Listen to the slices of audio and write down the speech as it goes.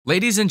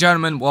Ladies and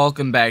gentlemen,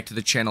 welcome back to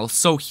the channel.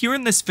 So here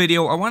in this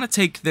video, I want to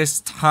take this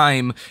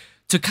time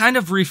to kind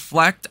of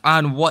reflect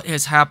on what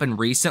has happened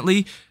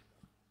recently,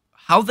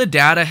 how the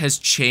data has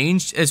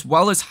changed, as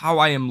well as how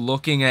I am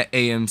looking at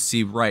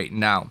AMC right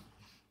now.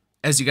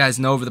 As you guys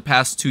know, over the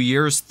past 2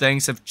 years,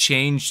 things have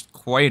changed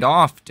quite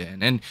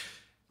often, and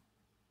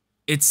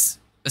it's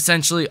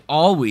essentially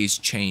always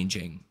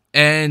changing.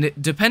 And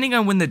depending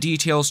on when the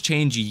details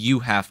change,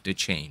 you have to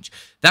change.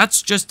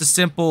 That's just a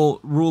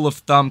simple rule of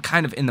thumb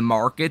kind of in the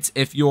markets.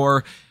 If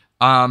you're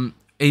a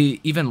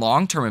even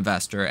long-term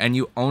investor and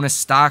you own a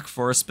stock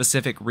for a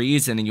specific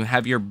reason and you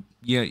have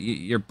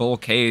your bull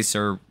case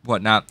or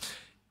whatnot,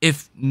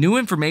 if new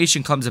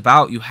information comes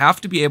about, you have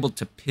to be able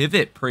to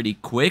pivot pretty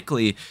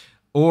quickly,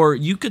 or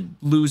you could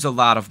lose a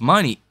lot of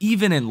money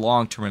even in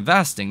long-term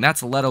investing.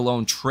 That's let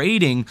alone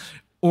trading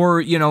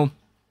or,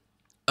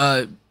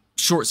 a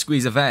short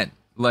squeeze event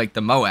like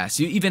the moass.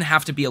 You even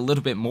have to be a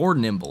little bit more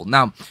nimble.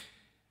 Now,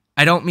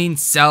 I don't mean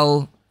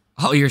sell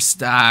all your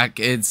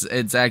stock.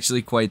 It's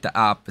actually quite the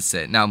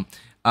opposite. Now,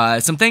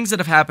 some things that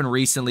have happened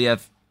recently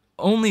have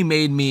only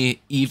made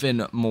me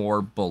even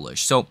more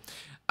bullish. So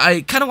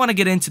I kind of want to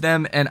get into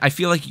them, and I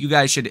feel like you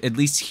guys should at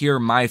least hear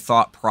my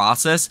thought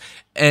process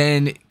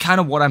and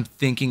kind of what I'm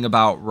thinking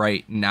about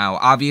right now.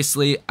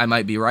 Obviously, I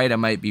might be right, I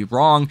might be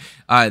wrong.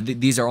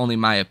 These are only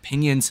my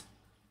opinions.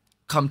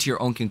 Come to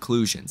your own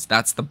conclusions.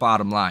 That's the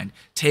bottom line.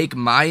 Take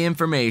my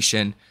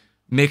information,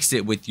 mix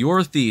it with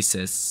your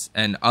thesis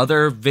and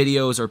other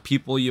videos or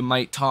people you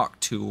might talk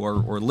to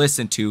or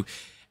listen to,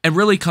 and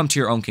really come to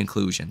your own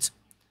conclusions.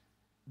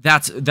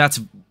 That's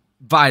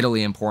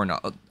vitally important.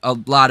 A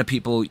lot of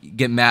people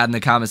get mad in the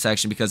comment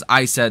section because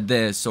I said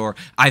this or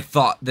I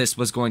thought this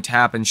was going to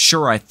happen.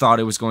 Sure, I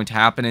thought it was going to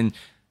happen, and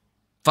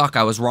fuck,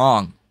 I was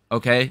wrong.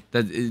 Okay?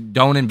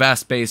 Don't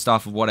invest based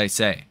off of what I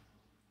say.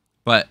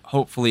 But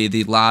hopefully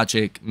the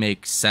logic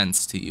makes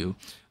sense to you.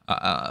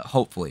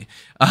 Hopefully.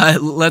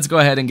 Let's go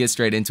ahead and get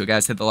straight into it,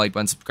 guys. Hit the like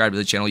button, subscribe to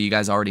the channel. You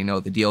guys already know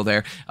the deal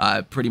there.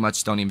 Pretty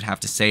much don't even have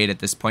to say it at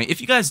this point.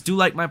 If you guys do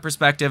like my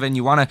perspective and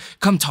you want to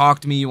come talk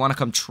to me, you want to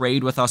come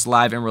trade with us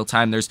live in real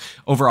time, there's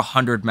over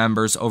 100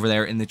 members over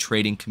there in the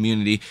trading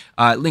community.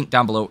 Link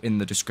down below in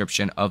the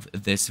description of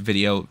this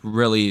video.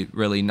 Really,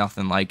 really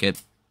nothing like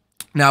it.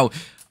 Now,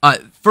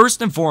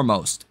 first and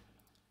foremost,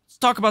 let's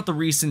talk about the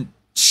recent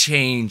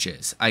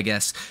changes, I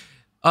guess.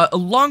 A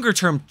longer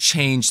term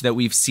change that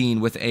we've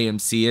seen with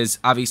AMC is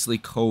obviously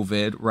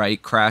COVID,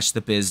 right? Crashed the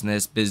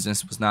business.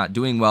 Business was not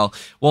doing well.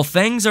 Well,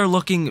 things are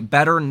looking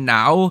better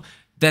now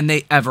than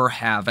they ever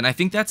have. And I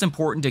think that's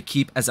important to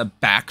keep as a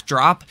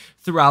backdrop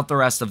throughout the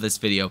rest of this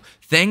video.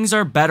 Things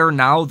are better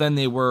now than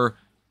they were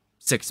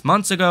 6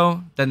 months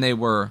ago, than they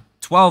were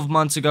 12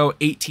 months ago,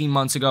 18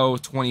 months ago,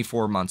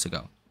 24 months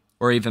ago,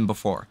 or even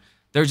before.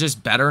 They're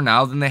just better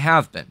now than they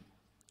have been.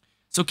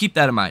 So keep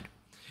that in mind.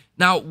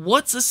 Now,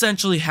 what's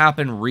essentially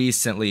happened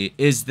recently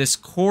is this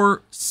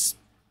court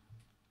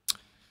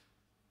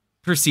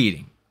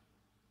proceeding.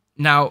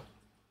 Now,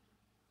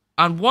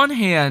 on one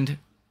hand,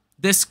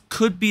 this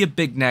could be a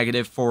big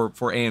negative for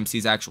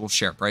AMC's actual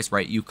share price,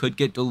 right? You could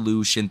get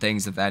dilution,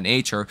 things of that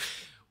nature.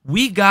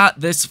 We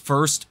got this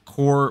first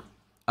court,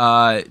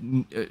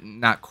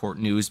 not court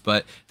news,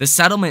 but the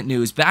settlement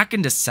news back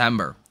in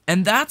December.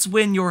 And that's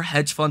when your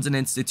hedge funds and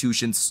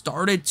institutions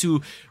started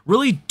to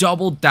really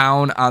double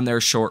down on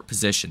their short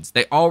positions.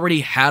 They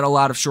already had a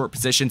lot of short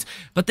positions,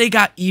 but they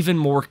got even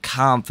more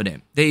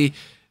confident. They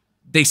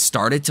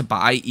started to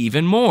buy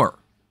even more.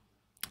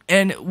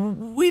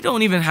 And we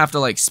don't even have to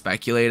like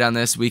speculate on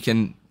this. We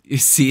can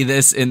see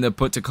this in the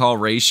put to call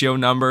ratio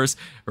numbers,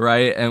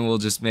 right? And we'll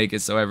just make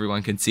it so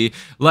everyone can see.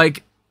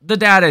 Like, the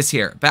data is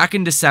here. Back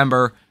in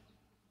December,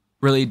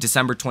 really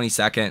December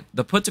 22nd,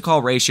 the put to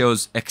call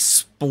ratios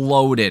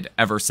exploded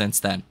ever since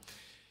then.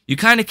 You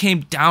kind of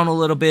came down a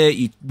little bit.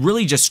 You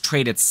really just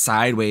traded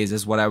sideways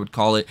is what I would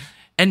call it.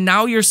 And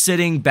now you're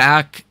sitting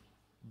back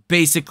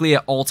basically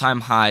at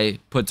all-time high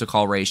put to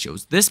call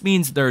ratios. This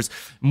means there's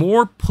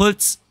more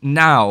puts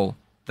now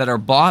that are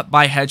bought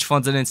by hedge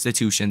funds and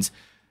institutions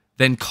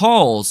than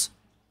calls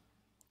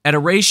at a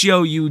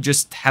ratio you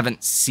just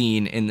haven't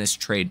seen in this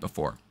trade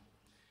before.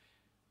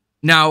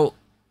 Now,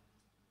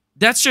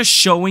 that's just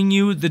showing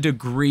you the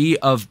degree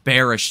of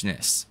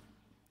bearishness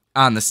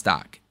on the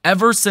stock.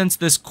 Ever since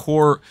this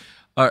court,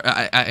 or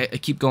I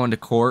keep going to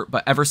court,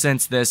 but ever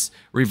since this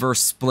reverse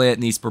split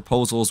and these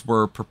proposals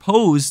were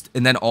proposed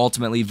and then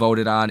ultimately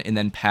voted on and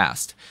then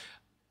passed,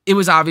 it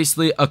was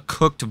obviously a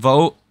cooked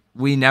vote.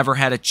 We never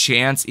had a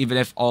chance, even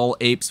if all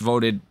apes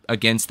voted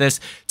against this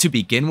to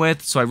begin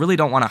with. So I really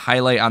don't want to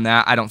highlight on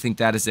that. I don't think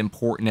that is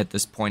important at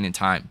this point in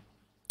time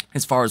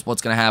as far as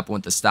what's going to happen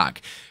with the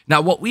stock. Now,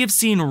 what we have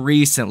seen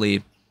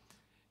recently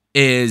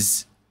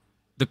is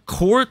the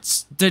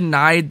courts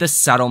denied the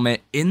settlement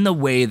in the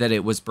way that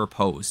it was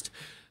proposed.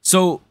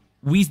 So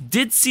we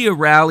did see a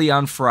rally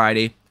on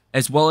Friday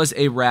as well as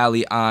a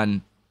rally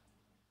on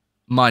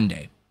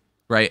Monday,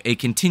 right? A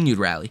continued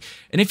rally.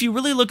 And if you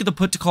really look at the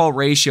put to call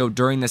ratio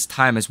during this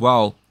time as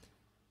well,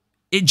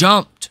 it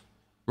jumped,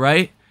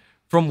 right?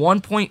 from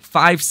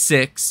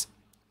 1.56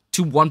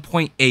 to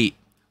 1.8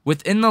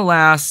 within the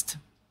last,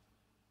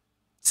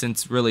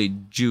 since really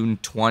June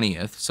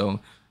 20th, so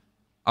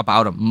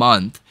about a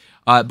month.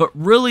 But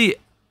really,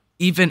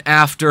 even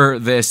after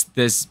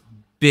this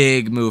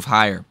big move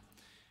higher,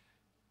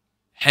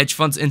 hedge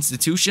funds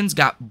institutions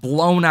got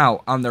blown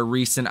out on their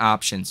recent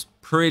options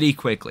pretty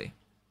quickly.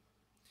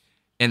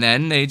 And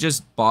then they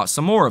just bought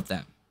some more of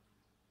them.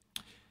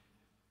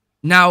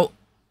 Now,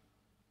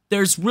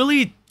 there's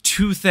really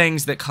two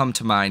things that come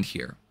to mind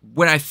here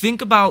when I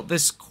think about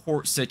this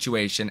court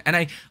situation. And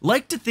I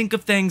like to think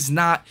of things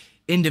not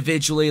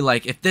individually,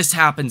 like if this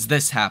happens,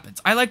 this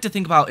happens. I like to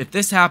think about if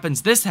this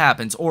happens, this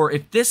happens, or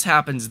if this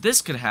happens,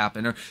 this could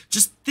happen, or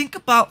just think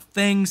about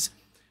things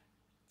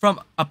from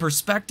a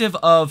perspective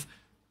of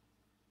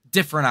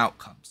different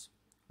outcomes,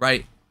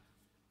 right?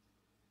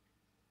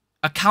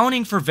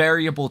 Accounting for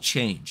variable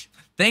change,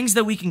 things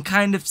that we can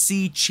kind of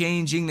see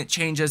changing that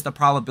changes the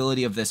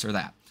probability of this or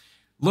that.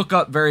 Look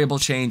up variable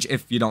change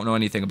if you don't know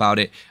anything about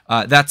it.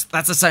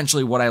 That's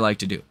essentially what I like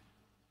to do.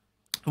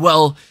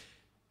 Well,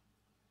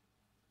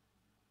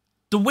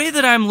 the way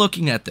that I'm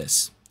looking at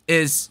this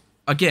is,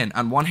 again,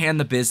 on one hand,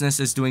 the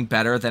business is doing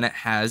better than it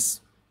has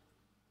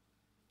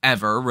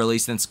ever, really,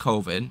 since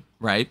COVID,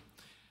 right?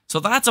 So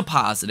that's a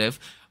positive.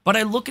 But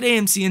I look at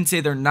AMC and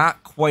say they're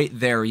not quite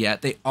there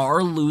yet. They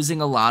are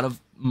losing a lot of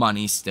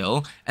money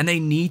still, and they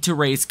need to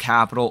raise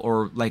capital,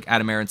 or like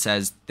Adam Aron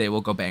says, they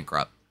will go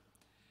bankrupt.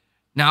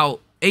 Now,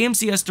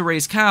 AMC has to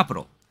raise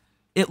capital.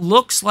 It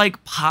looks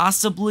like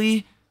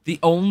possibly the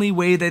only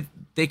way that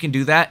they can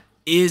do that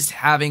is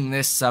having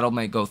this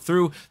settlement go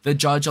through, the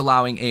judge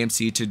allowing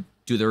AMC to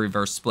do the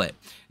reverse split.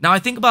 Now, I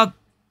think about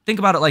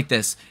it like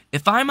this.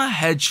 If I'm a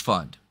hedge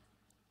fund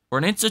or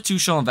an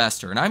institutional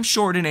investor and I'm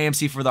short in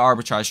AMC for the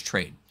arbitrage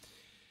trade,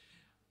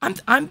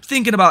 I'm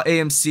thinking about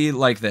AMC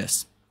like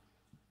this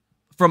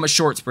from a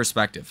shorts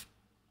perspective.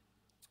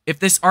 If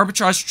this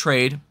arbitrage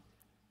trade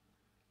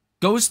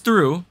goes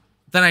through,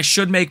 then I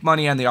should make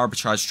money on the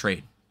arbitrage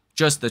trade,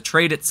 just the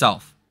trade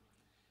itself.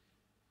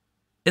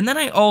 And then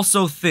I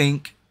also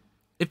think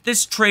if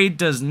this trade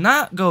does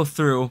not go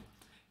through,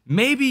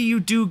 maybe you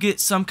do get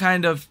some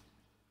kind of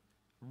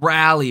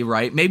rally,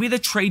 right? Maybe the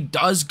trade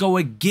does go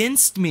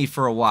against me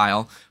for a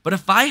while, but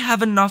if I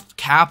have enough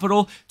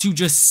capital to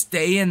just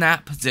stay in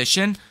that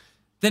position,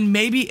 then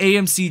maybe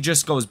AMC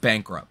just goes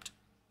bankrupt.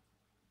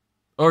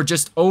 Or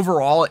just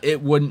overall,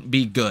 it wouldn't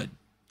be good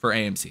for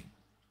AMC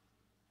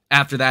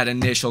after that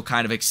initial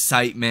kind of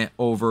excitement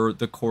over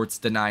the courts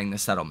denying the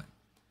settlement.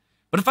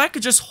 But if I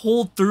could just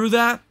hold through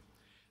that,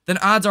 then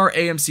odds are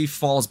AMC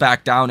falls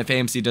back down. If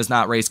AMC does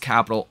not raise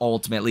capital,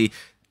 ultimately,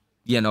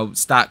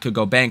 stock could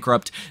go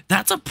bankrupt.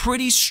 That's a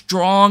pretty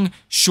strong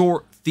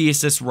short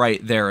thesis right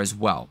there as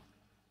well.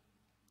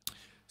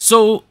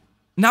 So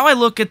now I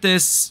look at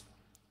this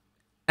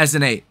as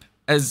an ape,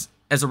 as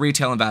a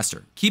retail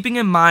investor, keeping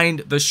in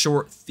mind the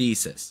short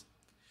thesis.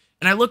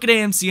 And I look at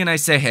AMC and I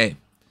say, hey,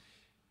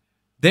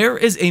 there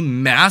is a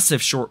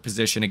massive short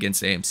position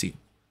against AMC.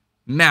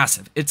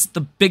 Massive. It's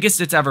the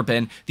biggest it's ever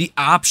been. The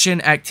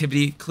option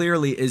activity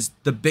clearly is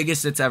the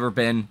biggest it's ever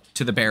been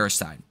to the bearish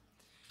side.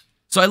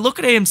 So I look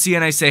at AMC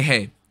and I say,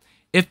 hey,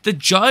 if the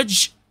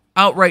judge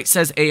outright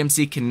says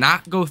AMC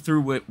cannot go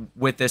through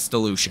with this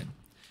dilution,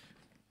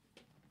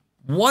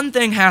 one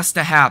thing has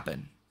to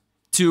happen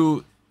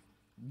to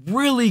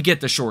really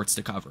get the shorts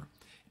to cover.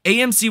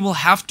 AMC will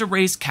have to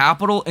raise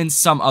capital in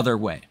some other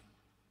way.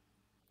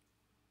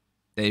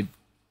 They've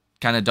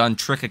kind of done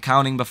trick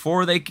accounting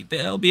before.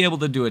 They'll be able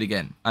to do it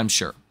again, I'm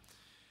sure.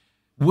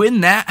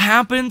 When that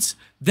happens,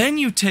 then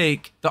you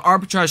take the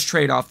arbitrage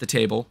trade off the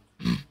table.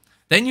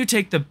 Then you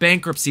take the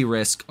bankruptcy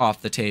risk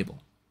off the table.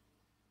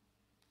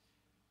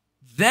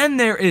 Then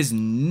there is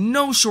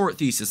no short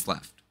thesis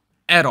left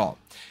at all.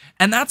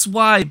 And that's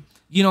why,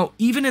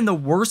 even in the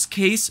worst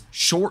case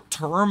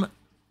short-term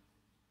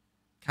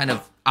kind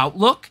of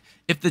outlook,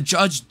 if the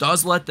judge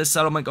does let the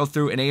settlement go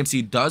through and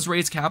AMC does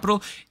raise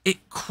capital,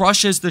 it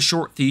crushes the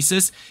short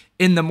thesis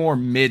in the more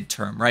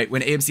midterm, right?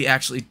 When AMC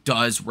actually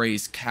does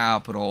raise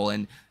capital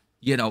and,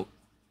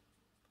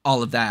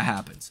 all of that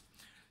happens.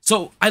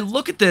 So I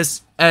look at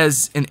this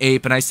as an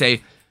ape and I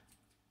say,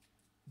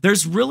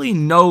 there's really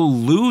no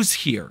lose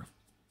here.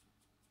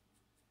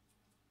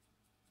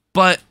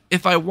 But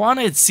if I want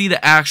to see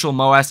the actual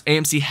moass,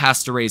 AMC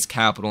has to raise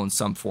capital in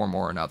some form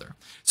or another.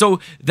 So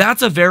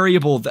that's a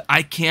variable that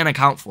I can't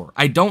account for.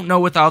 I don't know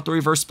without the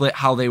reverse split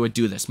how they would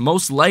do this.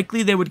 Most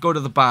likely they would go to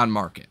the bond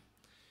market.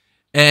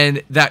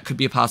 And that could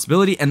be a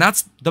possibility. And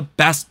that's the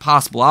best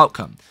possible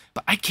outcome.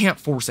 But I can't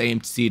force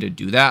AMC to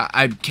do that.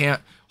 I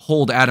can't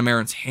hold Adam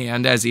Aron's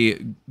hand as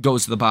he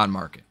goes to the bond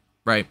market,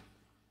 right?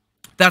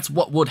 That's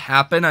what would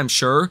happen, I'm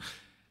sure.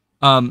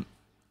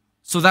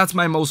 So that's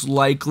my most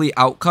likely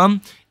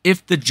outcome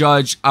if the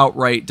judge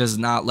outright does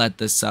not let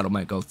this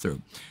settlement go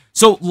through.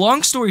 So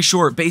long story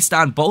short, based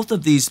on both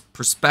of these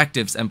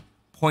perspectives and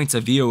points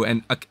of view,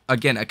 and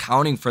again,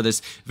 accounting for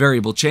this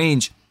variable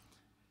change,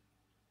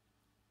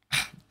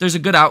 there's a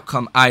good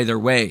outcome either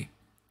way.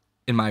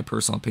 in my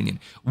personal opinion.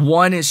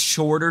 One is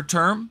shorter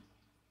term,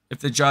 if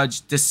the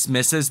judge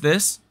dismisses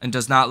this and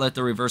does not let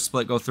the reverse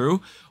split go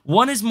through.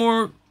 One is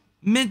more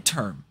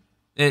midterm.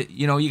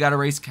 You got to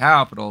raise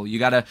capital. You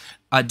got to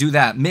do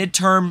that.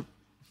 Midterm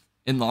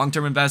in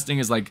long-term investing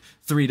is like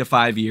 3 to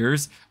 5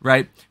 years,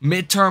 right?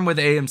 Midterm with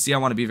AMC, I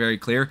want to be very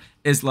clear,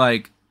 is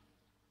like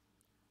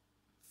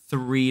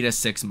 3 to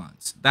 6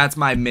 months. That's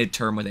my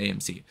midterm with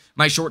AMC.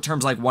 My short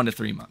term's like 1 to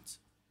 3 months.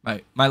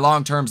 Right? My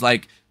long term's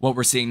like what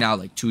we're seeing now,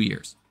 like 2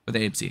 years with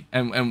AMC.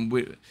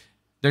 And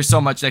there's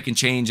so much that can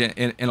change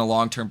in a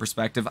long-term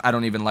perspective. I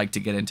don't even like to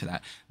get into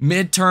that.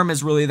 Midterm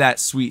is really that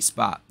sweet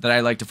spot that I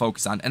like to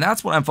focus on. And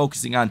that's what I'm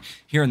focusing on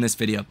here in this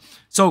video.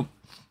 So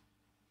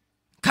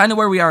kind of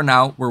where we are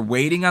now, we're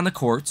waiting on the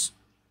courts.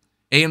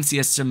 AMC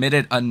has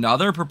submitted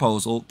another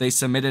proposal. They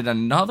submitted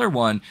another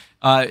one.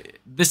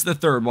 This is the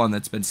third one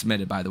that's been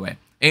submitted, by the way.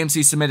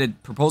 AMC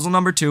submitted proposal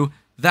number 2.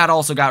 That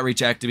also got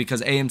rejected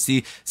because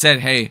AMC said,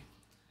 hey,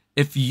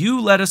 if you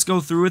let us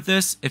go through with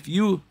this, if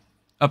you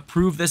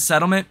approve this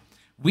settlement,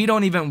 we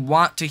don't even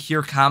want to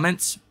hear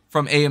comments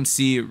from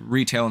AMC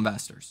retail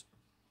investors.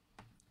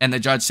 And the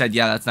judge said,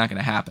 yeah, that's not going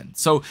to happen.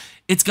 So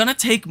it's going to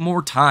take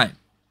more time.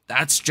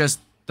 That's just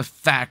the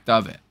fact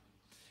of it.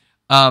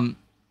 And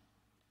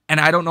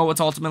I don't know what's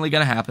ultimately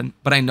going to happen,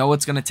 but I know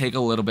it's going to take a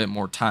little bit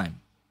more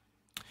time.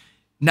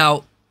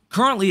 Now,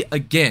 currently,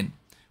 again,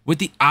 with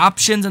the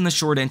options and the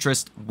short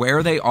interest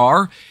where they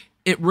are,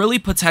 it really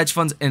puts hedge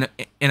funds in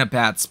a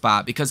bad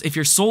spot. Because if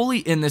you're solely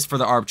in this for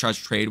the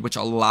arbitrage trade, which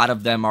a lot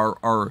of them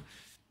are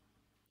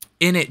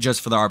in it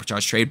just for the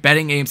arbitrage trade,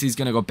 betting AMC is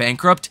going to go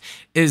bankrupt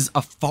is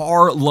a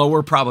far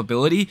lower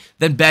probability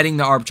than betting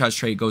the arbitrage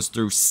trade goes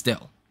through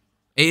still.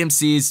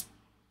 AMC's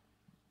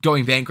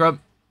going bankrupt,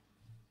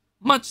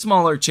 much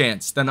smaller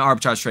chance than the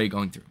arbitrage trade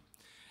going through.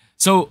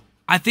 So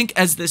I think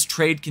as this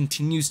trade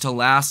continues to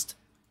last,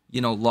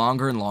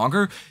 longer and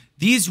longer,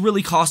 these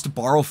really cost to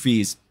borrow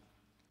fees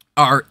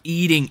are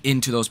eating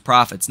into those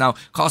profits. Now,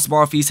 cost to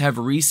borrow fees have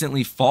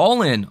recently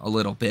fallen a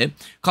little bit.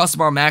 Cost to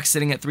borrow max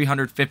sitting at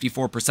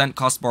 354%,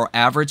 cost to borrow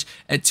average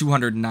at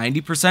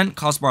 290%,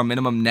 cost to borrow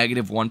minimum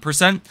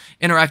 -1%.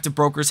 Interactive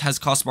Brokers has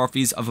cost to borrow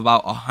fees of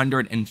about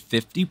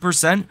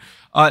 150%.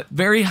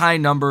 Very high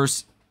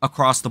numbers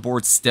across the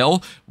board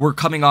still. We're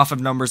coming off of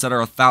numbers that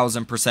are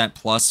 1,000%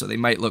 plus, so they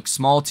might look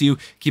small to you.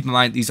 Keep in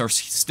mind, these are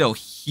still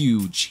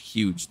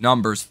huge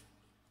numbers.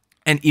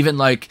 And even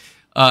like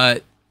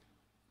the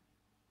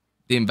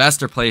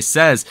investor place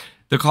says,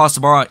 the cost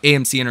to borrow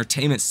AMC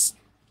Entertainment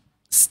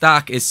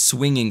stock is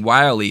swinging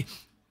wildly.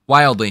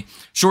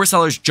 Short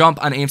sellers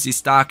jump on AMC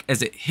stock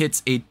as it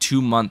hits a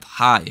 2-month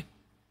high.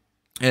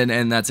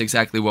 And that's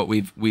exactly what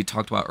we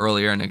talked about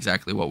earlier and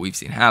exactly what we've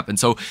seen happen.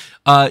 So,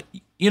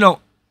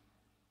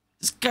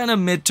 it's kind of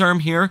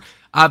midterm here.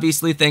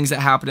 Obviously, things that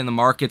happen in the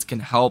markets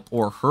can help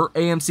or hurt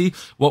AMC.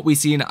 What we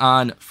seen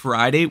on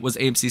Friday was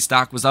AMC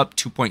stock was up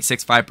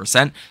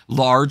 2.65%,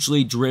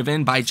 largely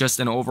driven by just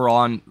an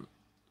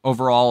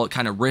overall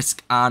kind of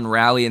risk-on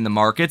rally in the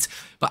markets.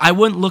 But I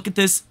wouldn't look at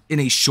this in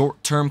a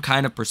short-term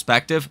kind of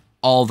perspective,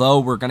 although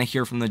we're going to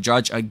hear from the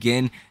judge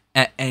again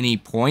at any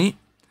point.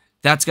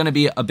 That's going to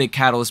be a big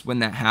catalyst when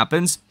that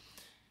happens.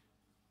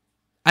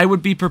 I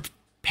would be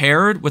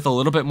prepared with a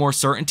little bit more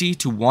certainty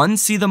to, one,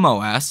 see the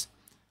moass.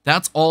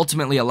 That's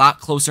ultimately a lot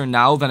closer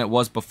now than it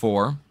was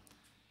before.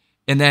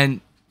 And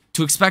then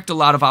to expect a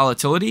lot of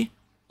volatility,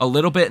 a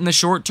little bit in the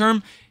short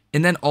term,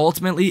 and then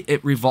ultimately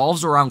it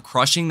revolves around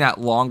crushing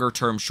that longer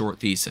term short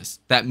thesis,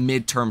 that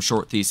midterm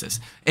short thesis.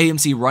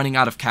 AMC running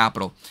out of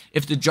capital.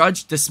 If the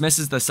judge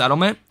dismisses the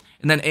settlement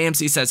and then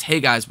AMC says,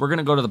 hey guys, we're going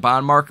to go to the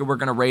bond market, we're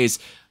going to raise,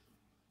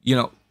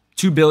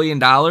 $2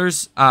 billion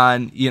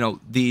on,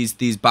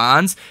 these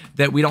bonds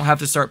that we don't have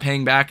to start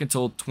paying back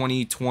until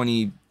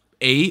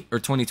 2028 or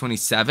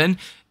 2027,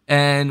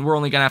 and we're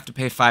only going to have to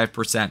pay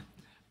 5%.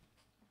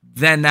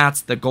 Then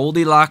that's the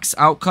Goldilocks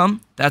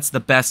outcome. That's the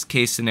best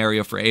case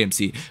scenario for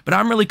AMC. But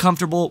I'm really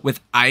comfortable with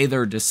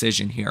either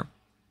decision here.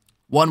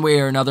 One way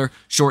or another,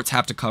 shorts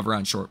have to cover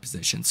on short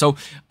positions. So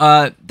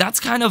that's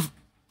kind of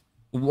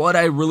what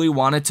I really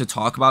wanted to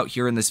talk about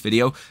here in this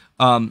video.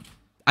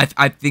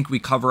 I think we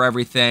cover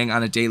everything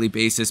on a daily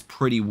basis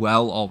pretty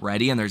well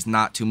already, and there's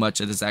not too much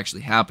that has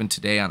actually happened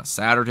today on a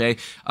Saturday.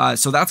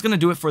 So that's going to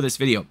do it for this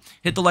video.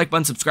 Hit the like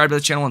button, subscribe to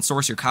the channel, and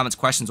source your comments,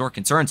 questions, or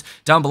concerns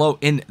down below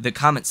in the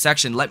comment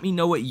section. Let me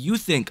know what you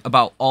think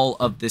about all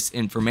of this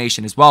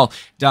information as well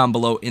down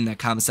below in the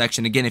comment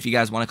section. Again, if you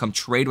guys want to come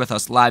trade with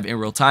us live in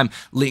real time,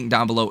 link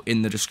down below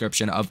in the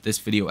description of this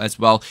video as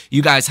well.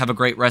 You guys have a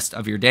great rest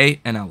of your day,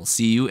 and I will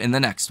see you in the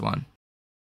next one.